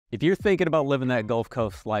If you're thinking about living that Gulf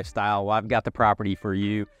Coast lifestyle, well, I've got the property for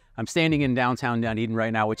you. I'm standing in downtown Dunedin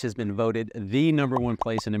right now, which has been voted the #1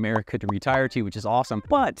 place in America to retire to, which is awesome.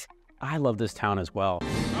 But I love this town as well.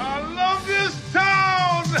 I love this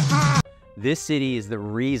town! This city is the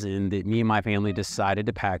reason that me and my family decided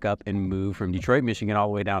to pack up and move from Detroit, Michigan, all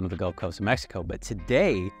the way down to the Gulf Coast of Mexico. But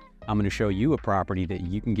today, I'm going to show you a property that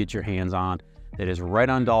you can get your hands on that is right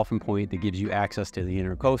on Dolphin Point, that gives you access to the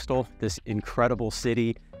intercoastal, this incredible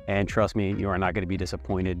city. And trust me, you are not going to be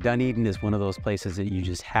disappointed. Dunedin is one of those places that you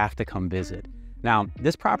just have to come visit. Now,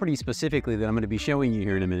 this property specifically that I'm going to be showing you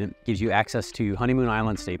here in a minute gives you access to Honeymoon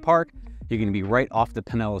Island State Park. You're going to be right off the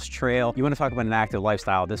Pinellas Trail. You want to talk about an active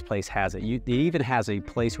lifestyle, this place has it. It even has a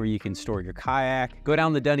place where you can store your kayak, go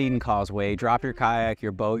down the Dunedin Causeway, drop your kayak,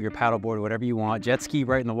 your boat, your paddleboard, whatever you want, jet ski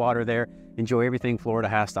right in the water there, enjoy everything Florida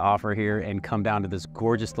has to offer here, and come down to this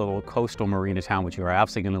gorgeous little coastal marina town, which you are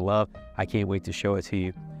absolutely going to love. I can't wait to show it to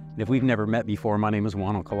you. And if we've never met before, my name is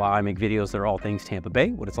Juan Alcala. I make videos that are all things Tampa Bay,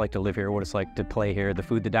 what it's like to live here, what it's like to play here, the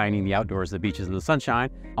food, the dining, the outdoors, the beaches, and the sunshine.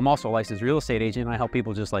 I'm also a licensed real estate agent. I help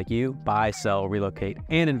people just like you buy, sell, relocate,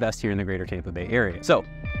 and invest here in the greater Tampa Bay area. So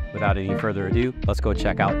without any further ado, let's go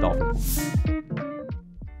check out Dolphin Point.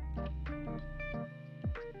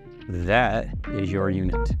 That is your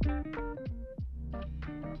unit.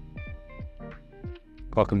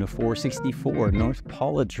 Welcome to 464 North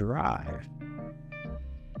Paula Drive.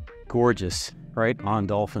 Gorgeous, right on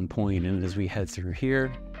Dolphin Point. And as we head through here,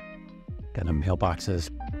 got the mailboxes.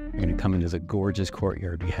 You're gonna come into the gorgeous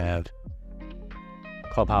courtyard we have.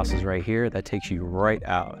 Clubhouses right here. That takes you right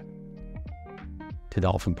out to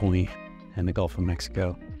Dolphin Point and the Gulf of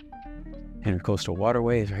Mexico. Intercoastal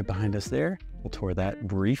waterway is right behind us there. We'll tour that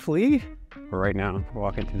briefly. But right now, we're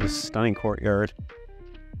walking through this stunning courtyard.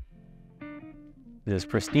 It is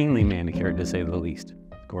pristinely manicured, to say the least.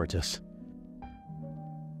 Gorgeous.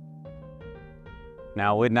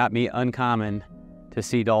 Now, it would not be uncommon to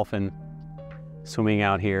see dolphin swimming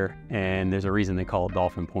out here, and there's a reason they call it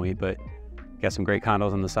Dolphin Point, but got some great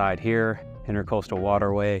condos on the side here, intercoastal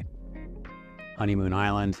waterway, Honeymoon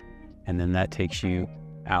Island, and then that takes you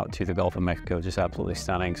out to the Gulf of Mexico. Just absolutely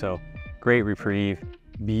stunning. So great reprieve,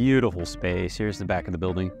 beautiful space. Here's the back of the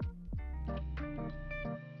building.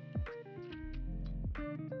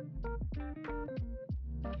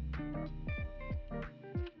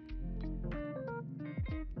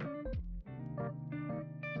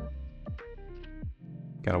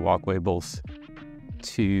 Got a walkway both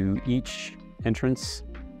to each entrance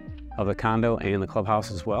of the condo and the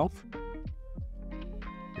clubhouse as well.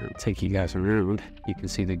 I'll take you guys around. You can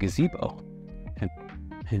see the gazebo.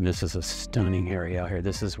 And this is a stunning area out here.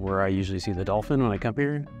 This is where I usually see the dolphin when I come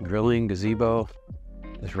here. Grilling, gazebo.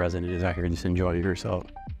 This resident is out here just enjoying herself.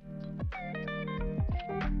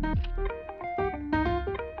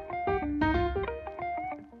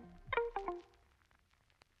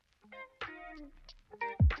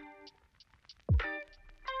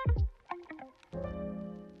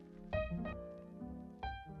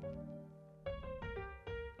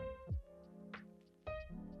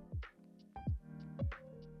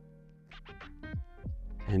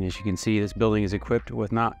 And as you can see, this building is equipped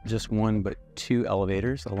with not just one, but 2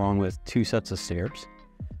 elevators, along with 2 sets of stairs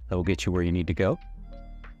that will get you where you need to go.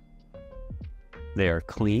 They are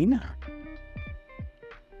clean.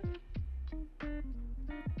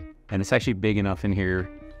 And it's actually big enough in here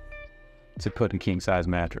to put a king-size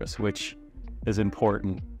mattress, which is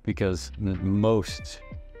important because most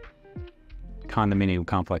condominium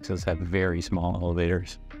complexes have very small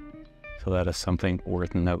elevators. So that is something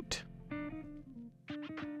worth note.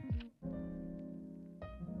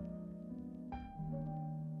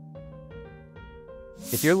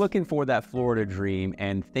 If you're looking for that Florida dream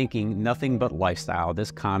and thinking nothing but lifestyle,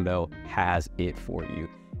 this condo has it for you.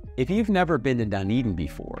 If you've never been to Dunedin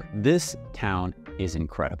before, this town is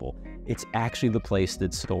incredible. It's actually the place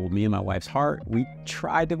that stole me and my wife's heart. We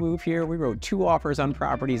tried to move here. We wrote 2 offers on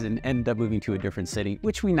properties and ended up moving to a different city,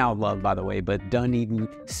 which we now love, by the way, but Dunedin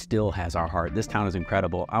still has our heart. This town is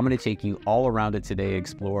incredible. I'm going to take you all around it today,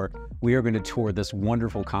 explore. We are going to tour this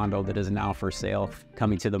wonderful condo that is now for sale,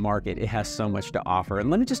 coming to the market. It has so much to offer. And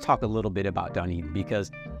let me just talk a little bit about Dunedin,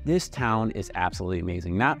 because this town is absolutely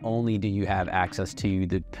amazing. Not only do you have access to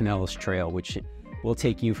the Pinellas Trail, which will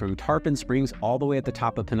take you from Tarpon Springs all the way at the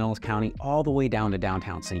top of Pinellas County, all the way down to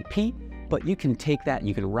downtown St. Pete. But you can take that,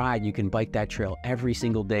 you can ride, you can bike that trail every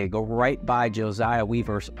single day. Go right by Josiah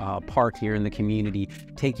Weaver's park here in the community,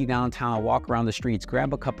 take you downtown, walk around the streets,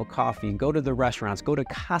 grab a cup of coffee, go to the restaurants, go to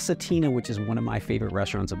Casa Tina, which is one of my favorite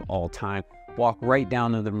restaurants of all time. Walk right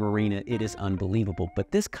down to the marina. It is unbelievable.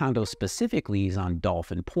 But this condo specifically is on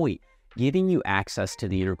Dolphin Point. giving you access to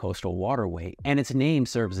the Intercoastal Waterway. And its name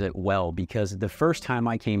serves it well, because the first time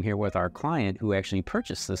I came here with our client who actually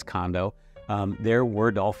purchased this condo, there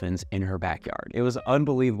were dolphins in her backyard. It was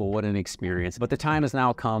unbelievable, what an experience. But the time has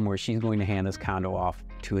now come where she's going to hand this condo off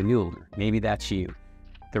to a new owner. Maybe that's you.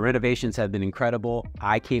 The renovations have been incredible.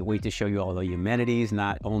 I can't wait to show you all the amenities,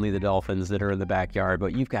 not only the dolphins that are in the backyard,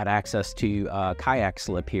 but you've got access to kayak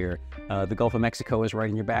slip here. The Gulf of Mexico is right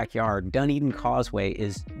in your backyard. Dunedin Causeway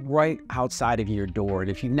is right outside of your door. And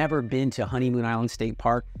if you've never been to Honeymoon Island State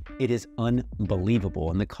Park, it is unbelievable.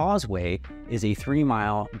 And the Causeway is a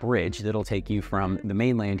 3-mile bridge that'll take you from the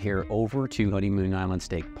mainland here over to Honeymoon Island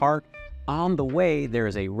State Park. On the way, there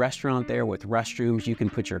is a restaurant there with restrooms. You can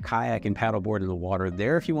put your kayak and paddleboard in the water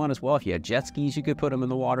there if you want as well. If you had jet skis, you could put them in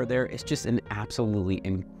the water there. It's just an absolutely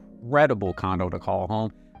incredible condo to call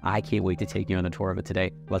home. I can't wait to take you on the tour of it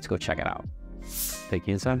today. Let's go check it out. Take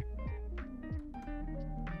you inside.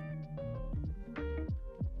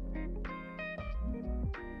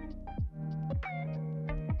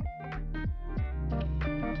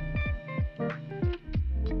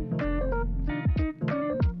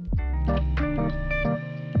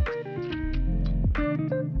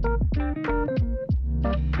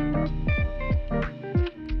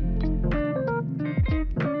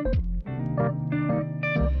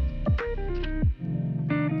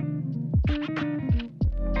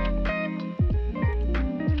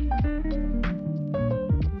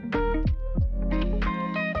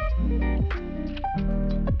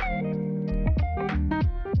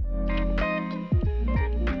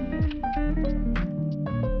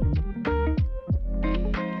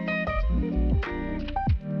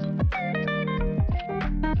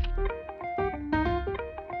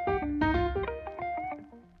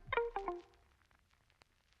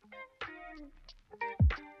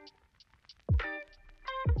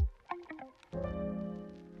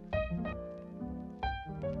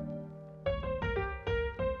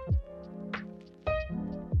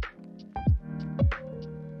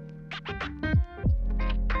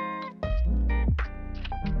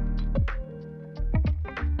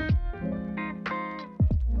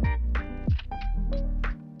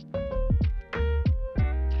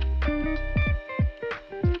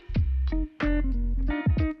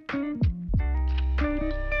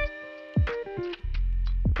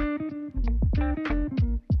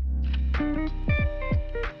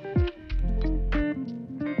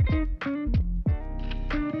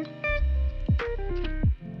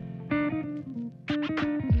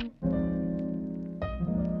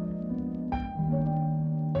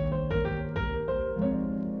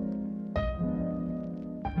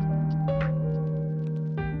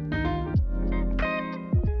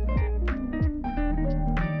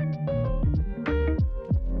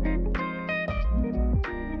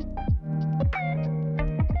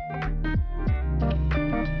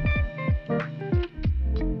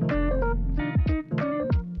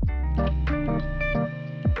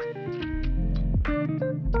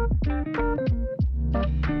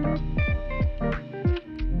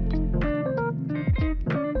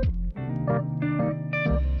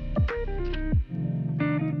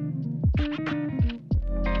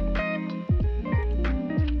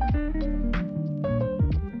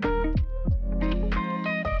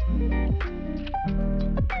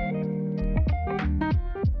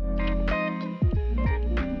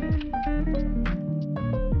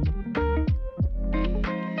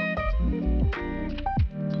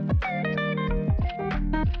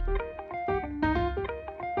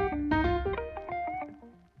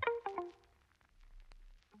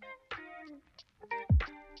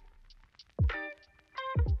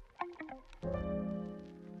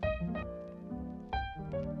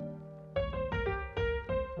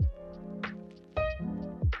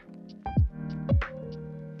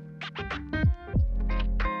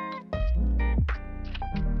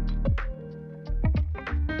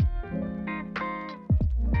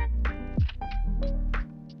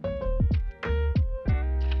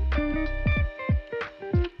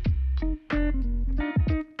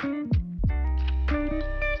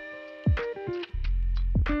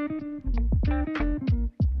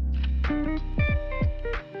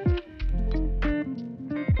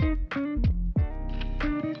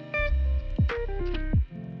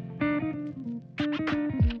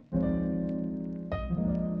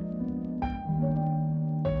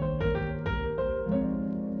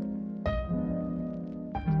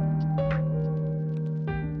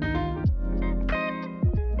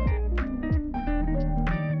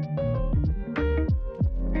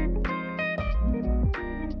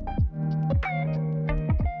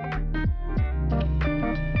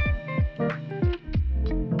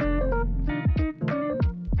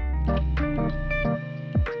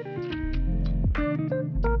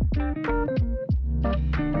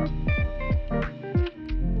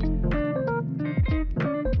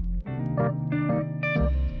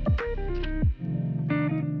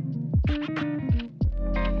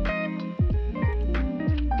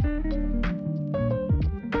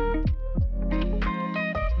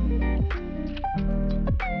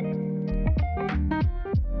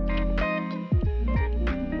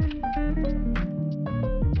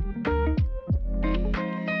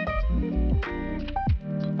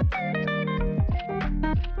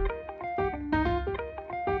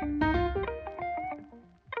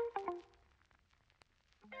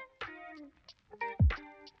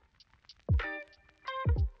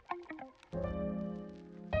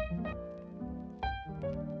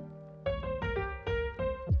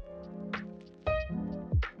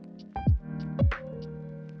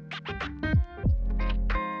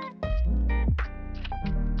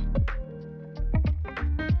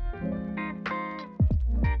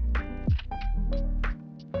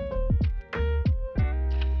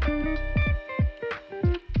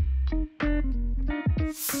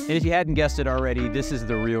 And if you hadn't guessed it already, this is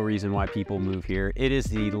the real reason why people move here. It is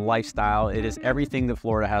the lifestyle. It is everything that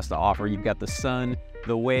Florida has to offer. You've got the sun,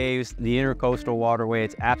 the waves, the intercoastal waterway.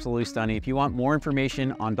 It's absolutely stunning. If you want more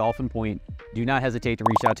information on Dolphin Point, do not hesitate to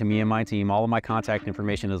reach out to me and my team. All of my contact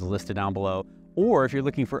information is listed down below. Or if you're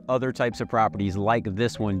looking for other types of properties like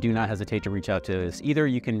this one, do not hesitate to reach out to us. Either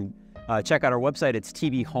you can check out our website. It's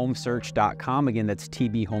tbhomesearch.com. Again, that's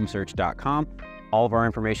tbhomesearch.com. All of our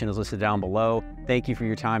information is listed down below. Thank you for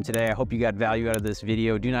your time today. I hope you got value out of this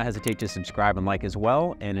video. Do not hesitate to subscribe and like as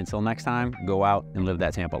well. And until next time, go out and live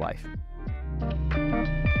that Tampa life.